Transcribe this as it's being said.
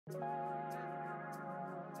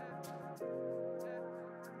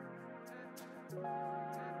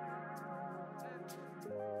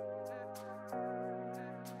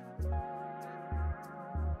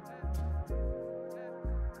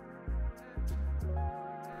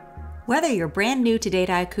Whether you're brand new to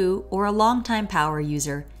Dataiku or a longtime power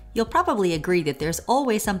user, you'll probably agree that there's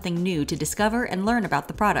always something new to discover and learn about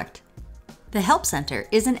the product. The Help Center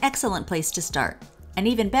is an excellent place to start, and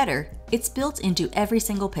even better, it's built into every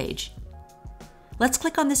single page. Let's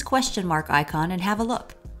click on this question mark icon and have a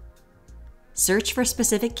look. Search for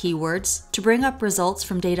specific keywords to bring up results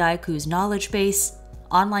from Dataiku's knowledge base,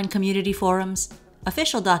 online community forums,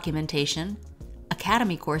 official documentation,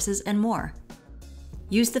 academy courses, and more.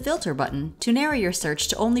 Use the filter button to narrow your search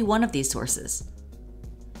to only one of these sources.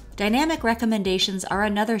 Dynamic recommendations are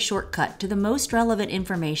another shortcut to the most relevant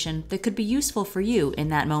information that could be useful for you in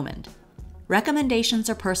that moment. Recommendations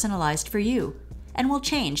are personalized for you and will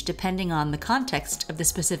change depending on the context of the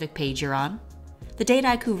specific page you're on, the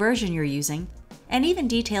Dataiku version you're using, and even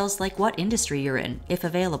details like what industry you're in, if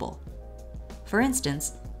available. For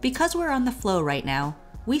instance, because we're on the flow right now,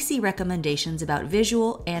 we see recommendations about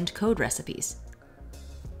visual and code recipes.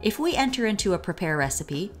 If we enter into a prepare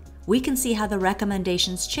recipe, we can see how the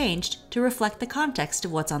recommendations changed to reflect the context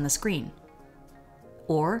of what's on the screen.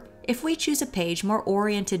 Or, if we choose a page more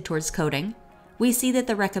oriented towards coding, we see that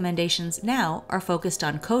the recommendations now are focused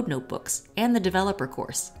on code notebooks and the developer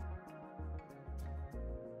course.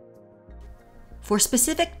 For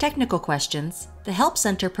specific technical questions, the Help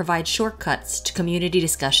Center provides shortcuts to community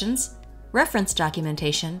discussions, reference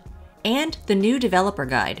documentation, and the new developer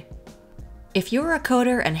guide. If you're a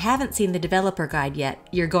coder and haven't seen the developer guide yet,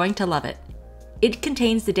 you're going to love it. It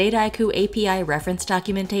contains the Dataiku API reference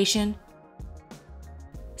documentation,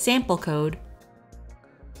 sample code,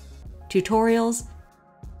 tutorials,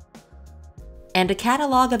 and a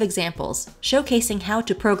catalog of examples showcasing how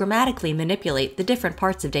to programmatically manipulate the different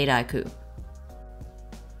parts of Dataiku.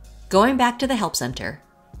 Going back to the Help Center,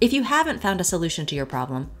 if you haven't found a solution to your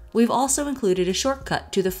problem, we've also included a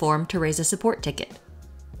shortcut to the form to raise a support ticket.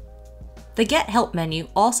 The Get Help menu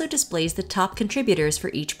also displays the top contributors for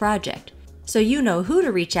each project, so you know who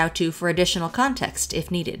to reach out to for additional context if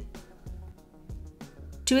needed.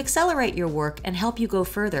 To accelerate your work and help you go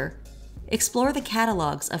further, explore the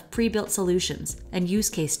catalogs of pre-built solutions and use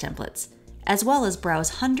case templates, as well as browse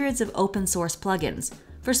hundreds of open source plugins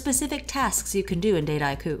for specific tasks you can do in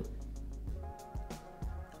Dataiku.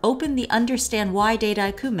 Open the Understand Why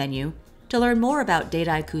Dataiku menu to learn more about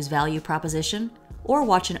Dataiku's value proposition or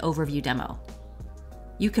watch an overview demo.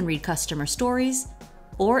 You can read customer stories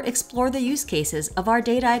or explore the use cases of our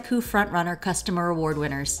Dataiku Frontrunner customer award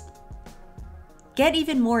winners. Get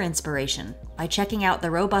even more inspiration by checking out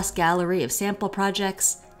the robust gallery of sample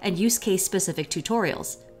projects and use case specific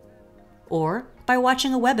tutorials, or by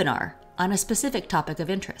watching a webinar on a specific topic of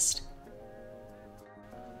interest.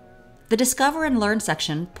 The Discover and Learn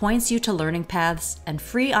section points you to learning paths and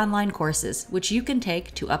free online courses which you can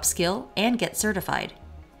take to upskill and get certified.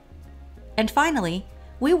 And finally,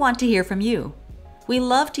 we want to hear from you. We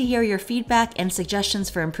love to hear your feedback and suggestions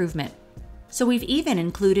for improvement, so we've even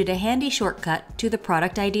included a handy shortcut to the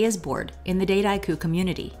Product Ideas board in the Dataiku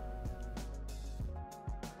community.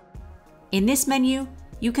 In this menu,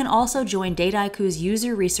 you can also join Dataiku's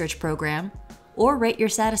user research program or rate your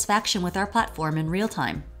satisfaction with our platform in real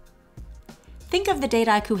time. Think of the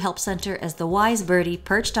Dataiku Help Center as the wise birdie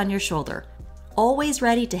perched on your shoulder, always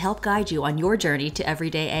ready to help guide you on your journey to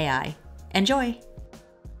everyday AI. Enjoy!